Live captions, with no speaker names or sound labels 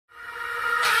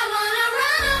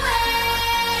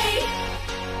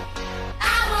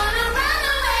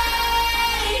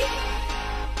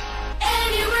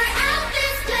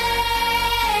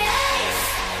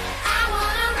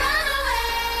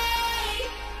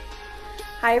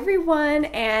Hi everyone,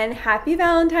 and happy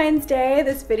Valentine's Day.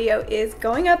 This video is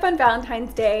going up on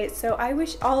Valentine's Day, so I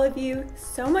wish all of you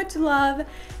so much love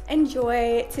and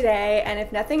joy today, and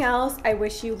if nothing else, I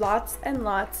wish you lots and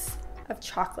lots of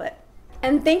chocolate.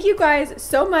 And thank you guys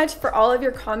so much for all of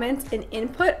your comments and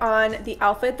input on the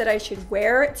outfit that I should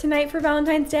wear tonight for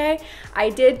Valentine's Day.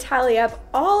 I did tally up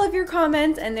all of your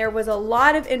comments and there was a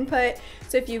lot of input.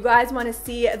 So if you guys want to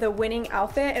see the winning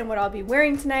outfit and what I'll be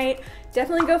wearing tonight,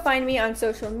 definitely go find me on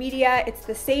social media. It's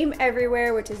the same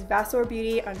everywhere, which is Vasseur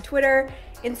Beauty on Twitter,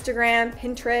 Instagram,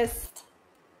 Pinterest.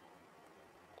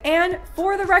 And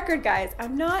for the record, guys,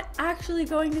 I'm not actually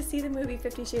going to see the movie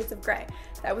 50 Shades of Grey.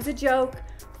 That was a joke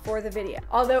for the video.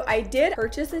 Although I did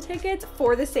purchase the tickets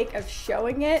for the sake of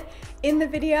showing it in the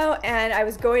video, and I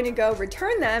was going to go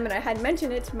return them, and I had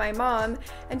mentioned it to my mom,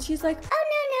 and she's like,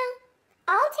 "Oh,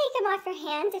 no, I'll take them off your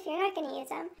hands if you're not gonna use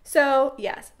them." So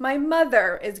yes, my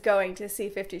mother is going to see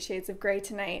 50 Shades of Grey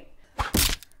tonight.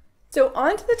 So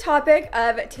on to the topic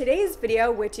of today's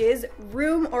video, which is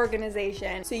room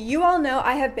organization. So you all know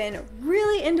I have been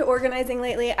really into organizing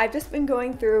lately. I've just been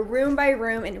going through room by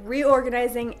room and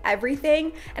reorganizing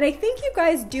everything. And I think you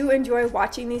guys do enjoy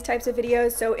watching these types of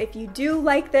videos. So if you do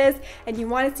like this and you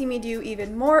want to see me do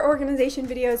even more organization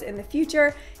videos in the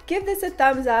future, give this a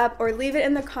thumbs up or leave it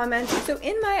in the comments. So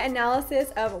in my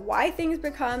analysis of why things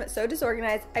become so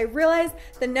disorganized, I realized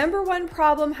the #1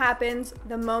 problem happens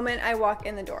the moment I walk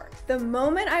in the door. The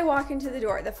moment I walk into the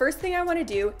door, the first thing I want to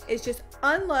do is just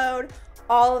unload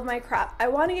all of my crap. I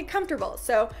want to get comfortable.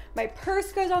 So my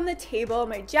purse goes on the table,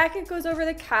 my jacket goes over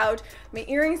the couch, my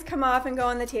earrings come off and go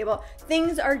on the table.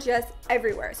 Things are just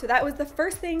everywhere. So that was the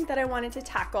first thing that I wanted to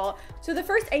tackle. So the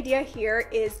first idea here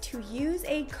is to use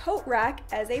a coat rack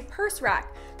as a purse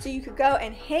rack. So you could go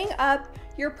and hang up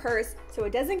your purse so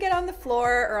it doesn't get on the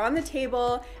floor or on the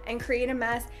table and create a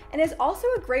mess. And it's also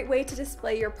a great way to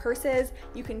display your purses.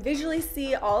 You can visually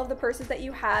see all of the purses that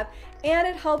you have, and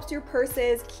it helps your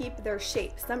purses keep their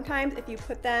shape. Sometimes if you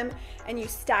put them and you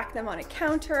stack them on a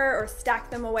counter or stack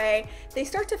them away, they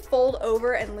start to fold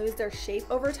over and lose their shape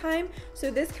over time.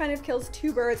 So this kind of kills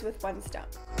two birds with one stone.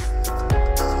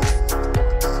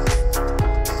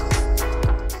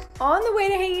 On the way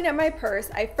to hanging up my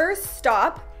purse, I first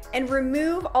stop and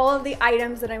remove all of the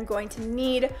items that I'm going to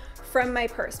need from my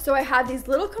purse. So I have these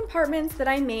little compartments that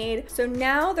I made. So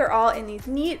now they're all in these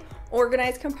neat,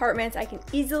 organized compartments. I can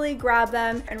easily grab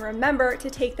them and remember to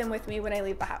take them with me when I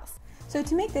leave the house. So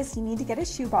to make this, you need to get a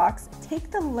shoebox,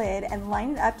 take the lid and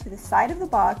line it up to the side of the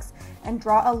box and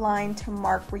draw a line to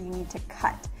mark where you need to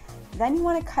cut. Then you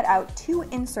want to cut out 2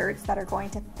 inserts that are going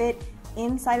to fit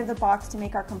inside of the box to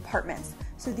make our compartments.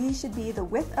 So these should be the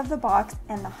width of the box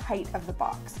and the height of the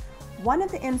box. One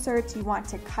of the inserts you want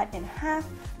to cut in half.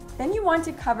 Then you want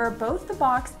to cover both the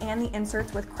box and the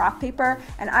inserts with craft paper,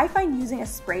 and I find using a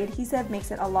spray adhesive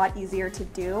makes it a lot easier to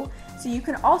do. So you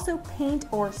can also paint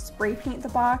or spray paint the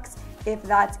box if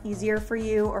that's easier for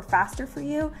you or faster for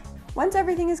you. Once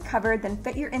everything is covered, then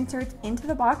fit your inserts into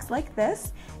the box like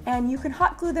this, and you can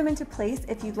hot glue them into place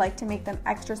if you'd like to make them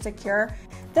extra secure.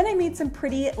 Then I made some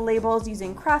pretty labels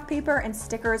using craft paper and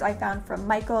stickers I found from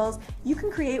Michael's. You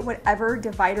can create whatever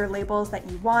divider labels that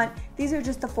you want. These are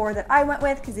just the 4 that I went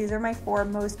with because these are my 4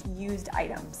 most used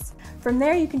items. From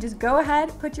there, you can just go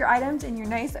ahead, put your items in your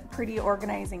nice, pretty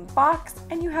organizing box,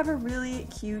 and you have a really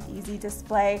cute, easy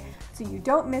display so you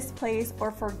don't misplace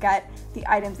or forget the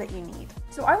items that you need.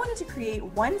 So I wanted to create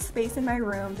one space in my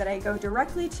room that I go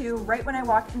directly to right when I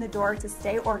walk in the door to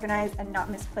stay organized and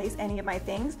not misplace any of my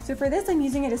things. So for this, I'm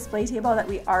using a display table that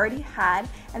we already had,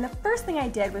 and the first thing I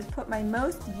did was put my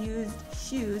most used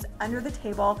shoes under the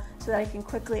table so that I can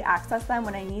quickly access them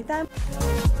when I need them.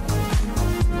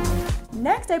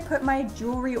 Next, I put my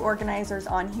jewelry organizers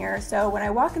on here, so when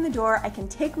I walk in the door, I can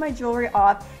take my jewelry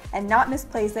off and not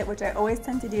misplace it, which I always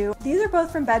tend to do. These are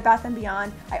both from Bed Bath &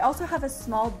 Beyond. I also have a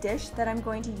small dish that I'm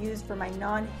going to use for my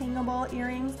non-hangable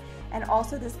earrings, and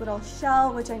also this little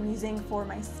shell, which I'm using for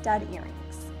my stud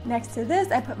earrings. Next to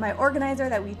this, I put my organizer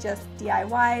that we just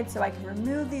DIY'd so I can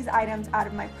remove these items out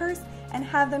of my purse and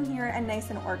have them here and nice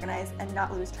and organized and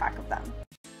not lose track of them.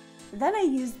 Then I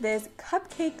used this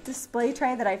cupcake display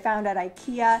tray that I found at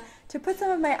IKEA to put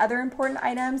some of my other important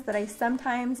items that I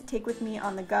sometimes take with me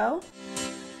on the go.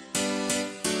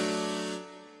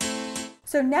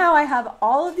 So now I have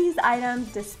all of these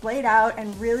items displayed out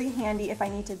and really handy if I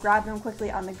need to grab them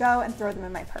quickly on the go and throw them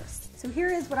in my purse. So here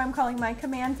is what I'm calling my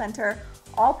command center,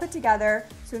 all put together.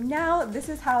 So now this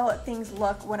is how things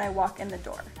look when I walk in the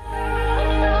door.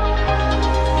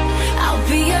 I'll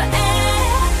be your anchor.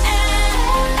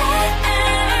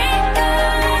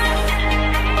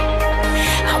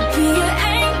 I'll be your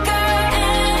anchor.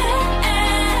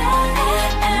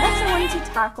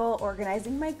 tackle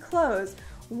organizing my clothes.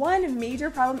 One major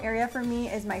problem area for me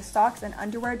is my socks and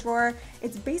underwear drawer.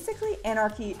 It's basically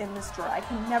anarchy in this drawer. I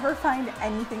can never find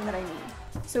anything that I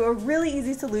need. So a really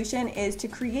easy solution is to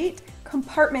create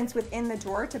compartments within the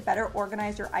drawer to better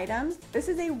organize your items. This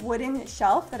is a wooden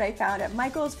shelf that I found at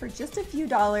Michael's for just a few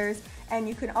dollars, and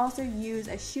you can also use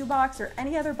a shoebox or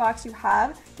any other box you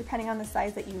have depending on the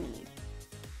size that you need.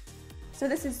 So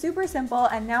this is super simple,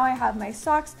 and now I have my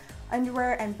socks,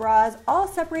 underwear, and bras all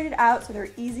separated out so they're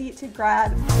easy to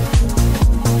grab.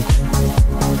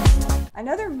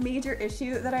 Another major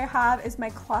issue that I have is my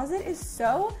closet is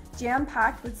so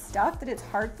jam-packed with stuff that it's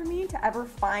hard for me to ever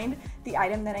find the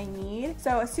item that I need.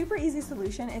 So a super easy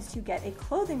solution is to get a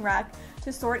clothing rack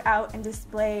to sort out and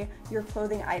display your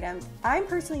clothing items. I'm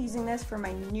personally using this for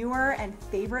my newer and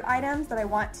favorite items that I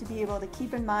want to be able to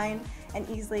keep in mind and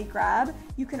easily grab.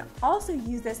 You can also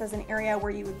use this as an area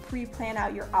where you would pre-plan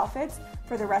out your outfits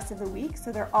for the rest of the week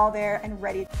so they're all there and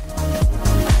ready.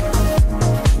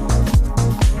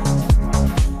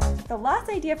 The last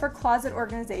idea for closet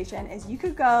organization is you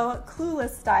could go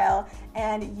Clueless style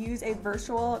and use a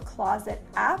virtual closet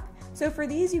app. So for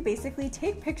these, you basically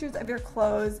take pictures of your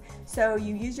clothes, so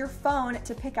you use your phone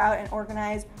to pick out and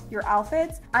organize your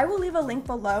outfits. I will leave a link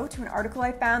below to an article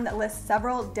I found that lists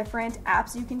several different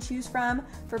apps you can choose from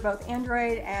for both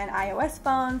Android and iOS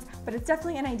phones, but it's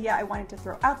definitely an idea I wanted to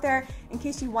throw out there in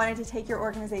case you wanted to take your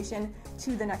organization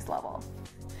to the next level.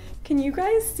 Can you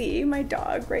guys see my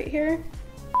dog right here?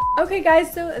 Okay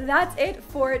guys, so that's it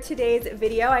for today's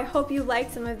video. I hope you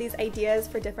liked some of these ideas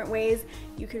for different ways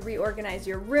you could reorganize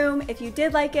your room. If you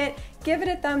did like it, give it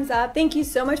a thumbs up. Thank you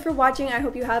so much for watching. I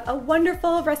hope you have a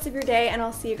wonderful rest of your day, and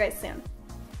I'll see you guys soon.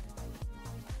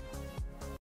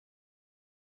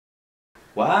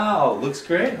 Wow, looks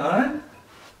great, huh?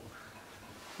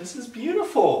 This is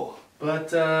beautiful.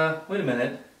 But wait a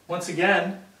minute. Once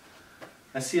again,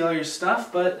 I see all your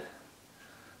stuff, but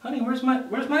honey, where's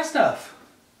my stuff?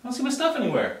 I don't see my stuff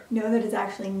anywhere. No, that is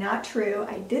actually not true.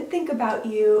 I did think about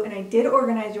you, and I did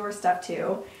organize your stuff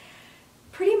too.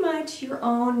 Pretty much your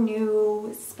own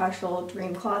new special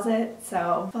dream closet,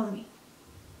 so follow me.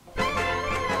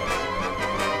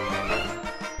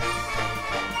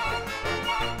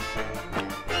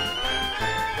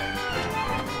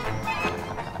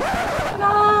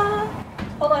 Ta-da!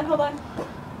 Hold on.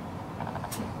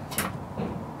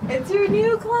 It's your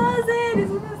new closet!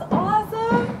 Isn't this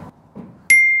awesome?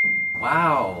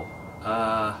 Wow,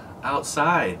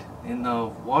 outside in the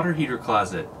water heater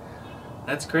closet.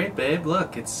 That's great, babe.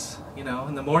 Look, it's, you know,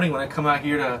 in the morning when I come out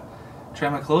here to try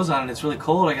my clothes on and it's really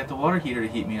cold, I got the water heater to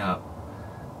heat me up.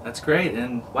 That's great,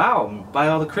 and wow, buy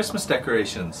all the Christmas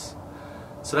decorations.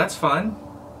 So that's fun.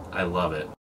 I love it.